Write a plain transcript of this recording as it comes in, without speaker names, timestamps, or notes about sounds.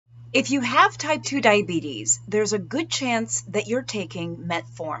If you have type 2 diabetes, there's a good chance that you're taking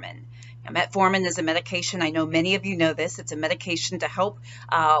metformin. Now, metformin is a medication. I know many of you know this. It's a medication to help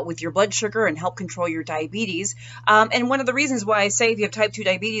with your blood sugar and help control your diabetes. And one of the reasons why I say if you have type 2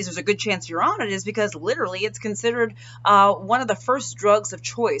 diabetes, there's a good chance you're on it is because literally it's considered one of the first drugs of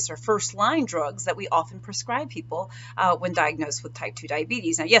choice or first line drugs that we often prescribe people when diagnosed with type 2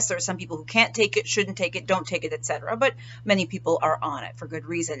 diabetes. Now, yes, there are some people who can't take it, shouldn't take it, don't take it, etc. But many people are on it for good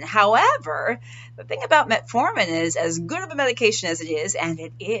reason. However, the thing about metformin is, as good of a medication as it is, and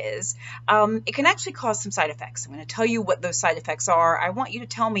it is, it can actually cause some side effects. I'm going to tell you what those side effects are. I want you to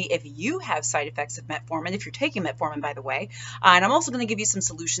tell me if you have side effects of metformin, if you're taking metformin, by the way. And I'm also going to give you some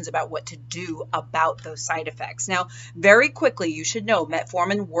solutions about what to do about those side effects. Now, very quickly, you should know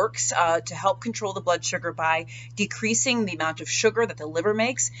metformin works to help control the blood sugar by decreasing the amount of sugar that the liver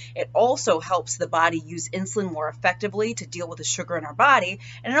makes. It also helps the body use insulin more effectively to deal with the sugar in our body.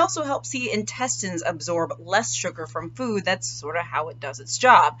 And it also helps the intestines absorb less sugar from food. That's sort of how it does its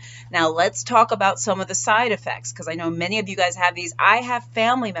job. Now, let's talk about some of the side effects, because I know many of you guys have these. I have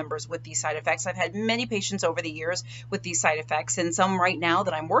family members with these side effects. I've had many patients over the years with these side effects, and some right now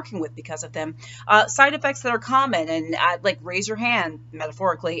that I'm working with because of them. Side effects that are common, and like raise your hand,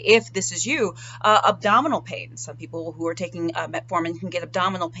 metaphorically, if this is you. Abdominal pain. Some people who are taking metformin can get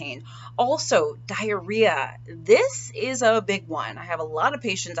abdominal pain. Also, diarrhea. This is a big one. I have a lot of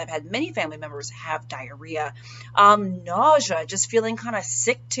patients. I've had many family members have diarrhea. Nausea, just feeling kind of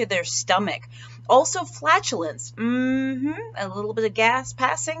sick to their stomach. Also flatulence, a little bit of gas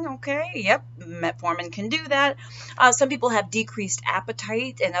passing, okay, yep, metformin can do that. Some people have decreased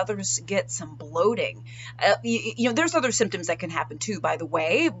appetite and others get some bloating. You know, there's other symptoms that can happen too, by the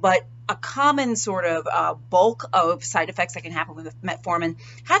way, but a common sort of bulk of side effects that can happen with metformin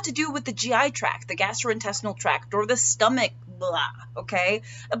have to do with the GI tract, the gastrointestinal tract, or the stomach, blah, okay?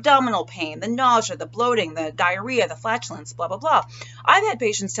 Abdominal pain, the nausea, the bloating, the diarrhea, the flatulence, blah, blah, blah. I've had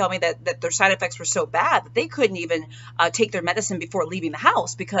patients tell me that their side effects were so bad that they couldn't even take their medicine before leaving the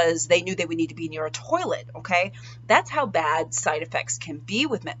house because they knew they would need to be near a toilet, okay? That's how bad side effects can be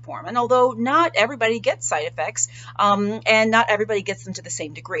with metformin, although not everybody gets side effects, and not everybody gets them to the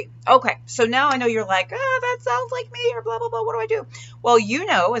same degree. Okay, so now I know you're like, oh, that sounds like me, or blah, blah, blah, what do I do? Well, you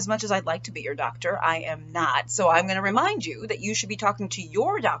know, as much as I'd like to be your doctor, I am not. So I'm going to remind you that you should be talking to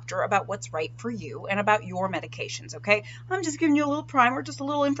your doctor about what's right for you and about your medications, okay? I'm just giving you a little primer, just a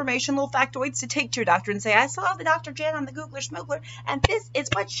little information, little factoids to take to your doctor and say, I saw the Dr. Jen on the Googler Smoogler, and this is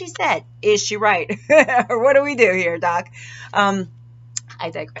what she said. Is she right? Or what do we do here, doc? I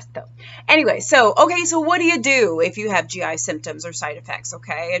digress though. Anyway, so what do you do if you have GI symptoms or side effects,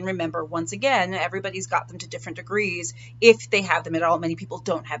 okay? And remember, once again, everybody's got them to different degrees if they have them at all. Many people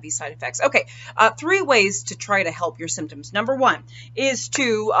don't have these side effects. Okay, 3 ways to try to help your symptoms. Number 1 is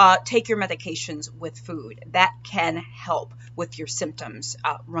to take your medications with food. That can help with your symptoms.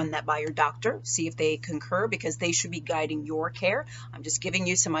 Run that by your doctor, see if they concur, because they should be guiding your care. I'm just giving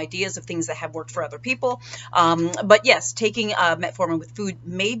you some ideas of things that have worked for other people. But yes, taking metformin with food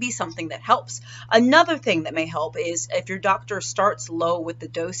may be something that helps. Another thing that may help is if your doctor starts low with the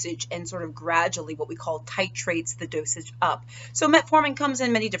dosage and sort of gradually what we call titrates the dosage up. So metformin comes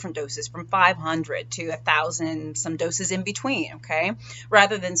in many different doses, from 500 to 1,000, some doses in between, okay?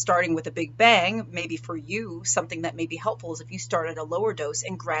 Rather than starting with a big bang, maybe for you, something that may be helpful is if you start at a lower dose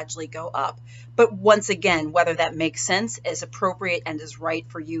and gradually go up. But once again, whether that makes sense, is appropriate, and is right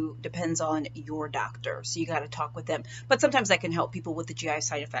for you depends on your doctor. So you got to talk with them. But sometimes that can help people with the GI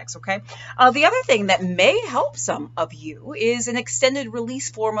side effects, okay? The other thing that may help some of you is an extended release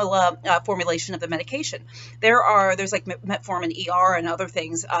formulation of the medication. There's like metformin ER and other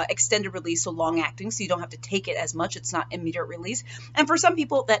things, extended release, so long acting, so you don't have to take it as much. It's not immediate release. And for some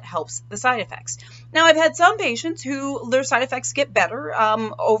people, that helps the side effects. Now, I've had some patients who their side effects get better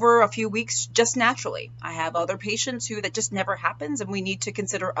over a few weeks just naturally. I have other patients who that just never happens, and we need to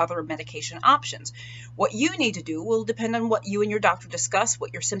consider other medication options. What you need to do will depend on what you and your doctor discuss,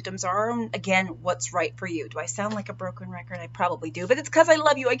 what your symptoms are, and again, what's right for you. Do I sound like a broken record? I probably do, but it's because I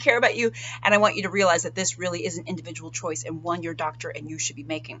love you, I care about you, and I want you to realize that this really is an individual choice and one your doctor and you should be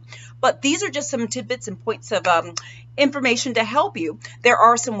making. But these are just some tidbits and points of information to help you. There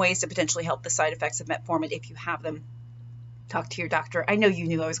are some ways to potentially help the side effects of metformin if you have them. Talk to your doctor. I know you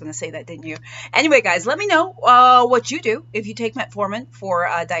knew I was going to say that, didn't you? Anyway, guys, let me know what you do if you take metformin for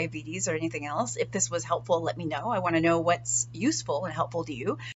diabetes or anything else. If this was helpful, let me know. I want to know what's useful and helpful to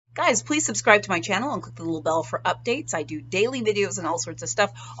you. Guys, please subscribe to my channel and click the little bell for updates. I do daily videos and all sorts of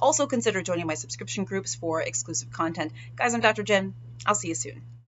stuff. Also consider joining my subscription groups for exclusive content. Guys, I'm Dr. Jen. I'll see you soon.